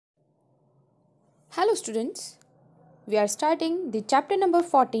Hello students, we are starting the chapter number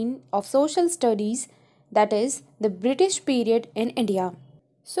 14 of Social Studies, that is the British period in India.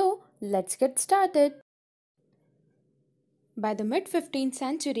 So let's get started. By the mid-15th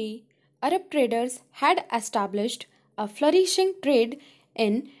century, Arab traders had established a flourishing trade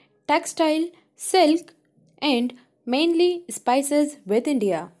in textile, silk and mainly spices with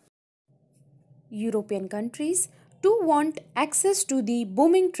India. European countries too want access to the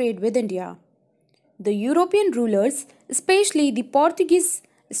booming trade with India. The European rulers, especially the Portuguese,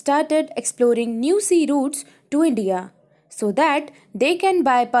 started exploring new sea routes to India so that they can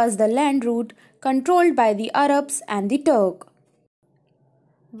bypass the land route controlled by the Arabs and the Turk.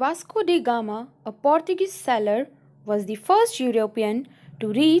 Vasco da Gama, a Portuguese sailor, was the first European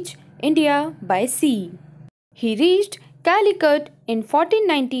to reach India by sea. He reached Calicut in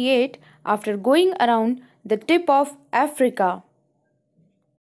 1498 after going around the tip of Africa.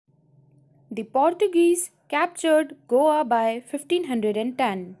 The Portuguese captured Goa by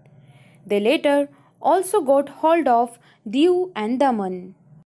 1510. They later also got hold of Diu and Daman.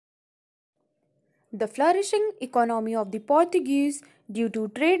 The flourishing economy of the Portuguese due to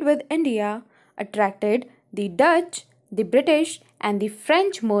trade with India attracted the Dutch, the British and the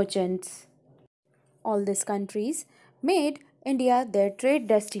French merchants. All these countries made India their trade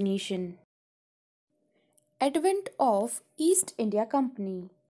destination. Advent of East India Company.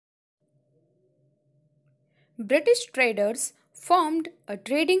 British traders formed a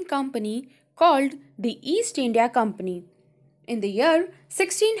trading company called the East India Company in the year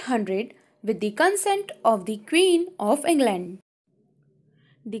 1600 with the consent of the Queen of England.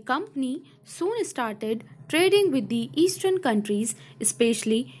 The company soon started trading with the eastern countries,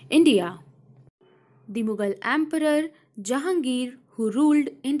 especially India. The Mughal Emperor Jahangir, who ruled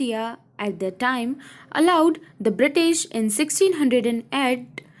India at that time, allowed the British in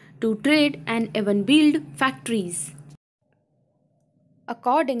 1608 to trade and even build factories.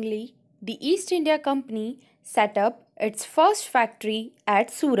 Accordingly, the East India Company set up its first factory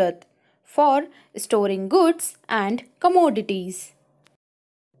at Surat for storing goods and commodities.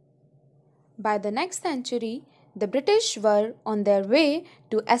 By the next century, the British were on their way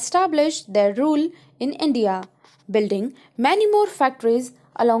to establish their rule in India, building many more factories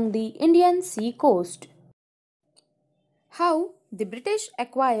along the Indian sea coast. How the British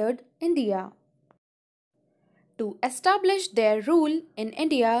acquired India. To establish their rule in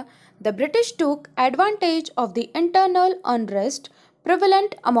India, the British took advantage of the internal unrest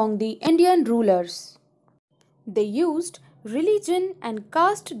prevalent among the Indian rulers. They used religion and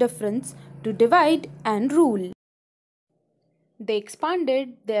caste difference to divide and rule. They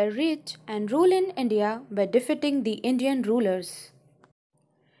expanded their reach and rule in India by defeating the Indian rulers.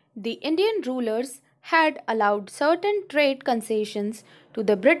 The Indian rulers had allowed certain trade concessions to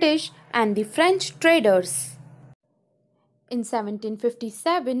the British and the French traders. In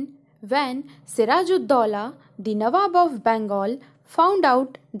 1757, when Siraj-ud-Daulah, the Nawab of Bengal, found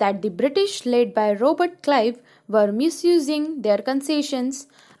out that the British led by Robert Clive were misusing their concessions,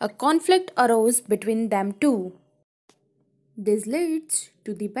 a conflict arose between them two. This leads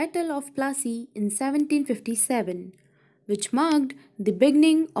to the Battle of Plassey in 1757, which marked the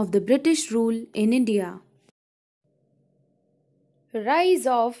beginning of the British rule in India. Rise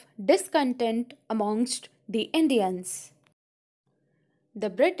of discontent amongst the Indians. The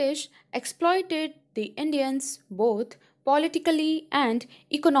British exploited the Indians both politically and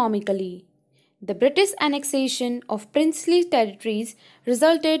economically. The British annexation of princely territories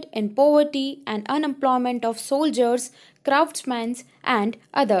resulted in poverty and unemployment of soldiers, craftsmen, and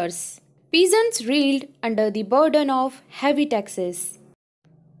others. Peasants reeled under the burden of heavy taxes.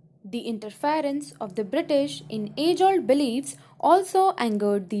 The interference of the British in age-old beliefs also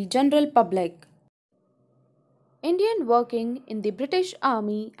angered the general public. Indians working in the British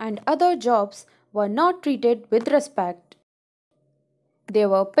Army and other jobs were not treated with respect. They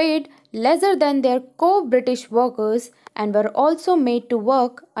were paid lesser than their co-British workers and were also made to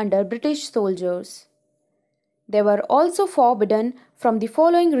work under British soldiers. They were also forbidden from the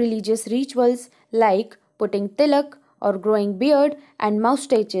following religious rituals like putting tilak or growing beard and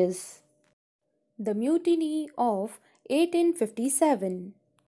moustaches. The Mutiny of 1857.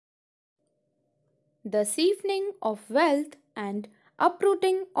 The siphoning of wealth and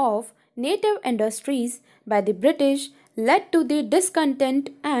uprooting of native industries by the British led to the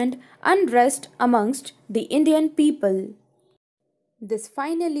discontent and unrest amongst the Indian people. This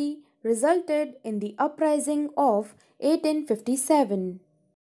finally resulted in the uprising of 1857.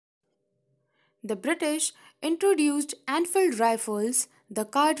 The British introduced Enfield rifles, the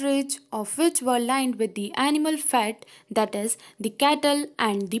cartridge of which were lined with the animal fat, that is, the cattle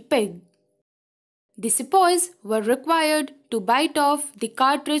and the pig. The sepoys were required to bite off the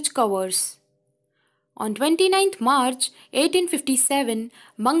cartridge covers. On 29th March 1857,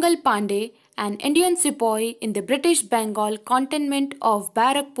 Mangal Pandey, an Indian sepoy in the British Bengal cantonment of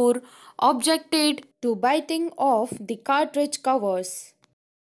Barakpur, objected to biting off the cartridge covers.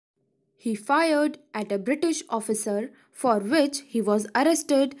 He fired at a British officer, for which he was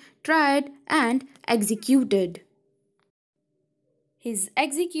arrested, tried, and executed. His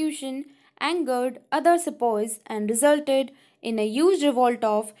execution angered other sepoys and resulted in a huge revolt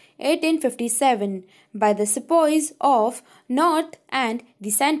of 1857 by the sepoys of North and the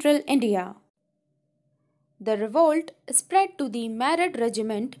Central India. The revolt spread to the Meerut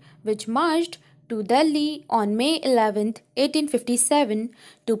regiment, which marched to Delhi on May 11, 1857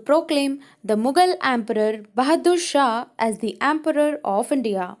 to proclaim the Mughal Emperor Bahadur Shah as the Emperor of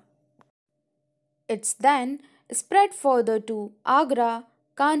India. It then spread further to Agra,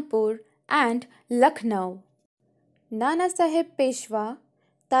 Kanpur, and Lucknow. Nana Sahib Peshwa,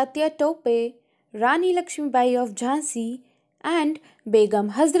 Tatya Tope, Rani Lakshmibai of Jhansi, and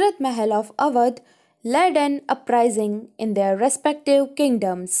Begum Hazrat Mahal of Awadh led an uprising in their respective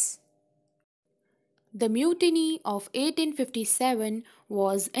kingdoms. The Mutiny of 1857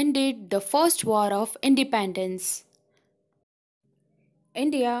 was indeed the first war of independence.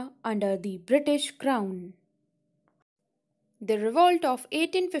 India under the British Crown. The revolt of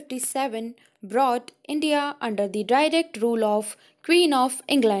 1857 brought India under the direct rule of Queen of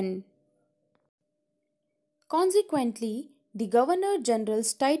England. Consequently, the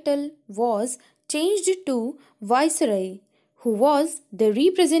Governor-General's title was changed to Viceroy, who was the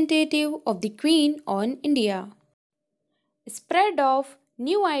representative of the Queen on India. Spread of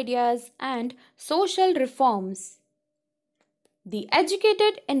new ideas and social reforms. The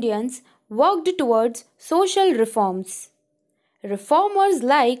educated Indians worked towards social reforms. Reformers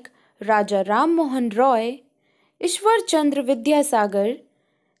like Raja Ram Mohan Roy, Ishwar Chandra Vidyasagar,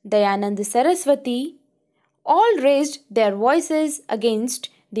 Dayanand Saraswati all raised their voices against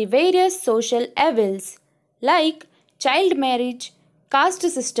the various social evils like child marriage, caste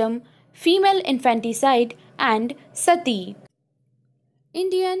system, female infanticide, and sati.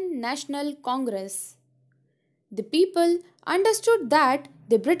 Indian National Congress. The people understood that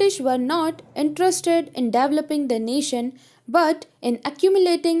the British were not interested in developing the nation but in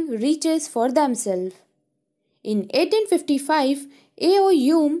accumulating riches for themselves. In 1855, A.O.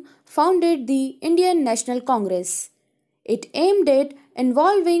 Hume founded the Indian National Congress. It aimed at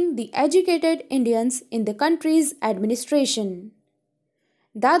involving the educated Indians in the country's administration.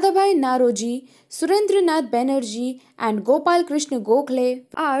 Dadabhai Naroji, Surendranath Banerjee, and Gopal Krishna Gokhale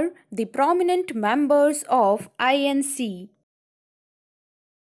are the prominent members of INC.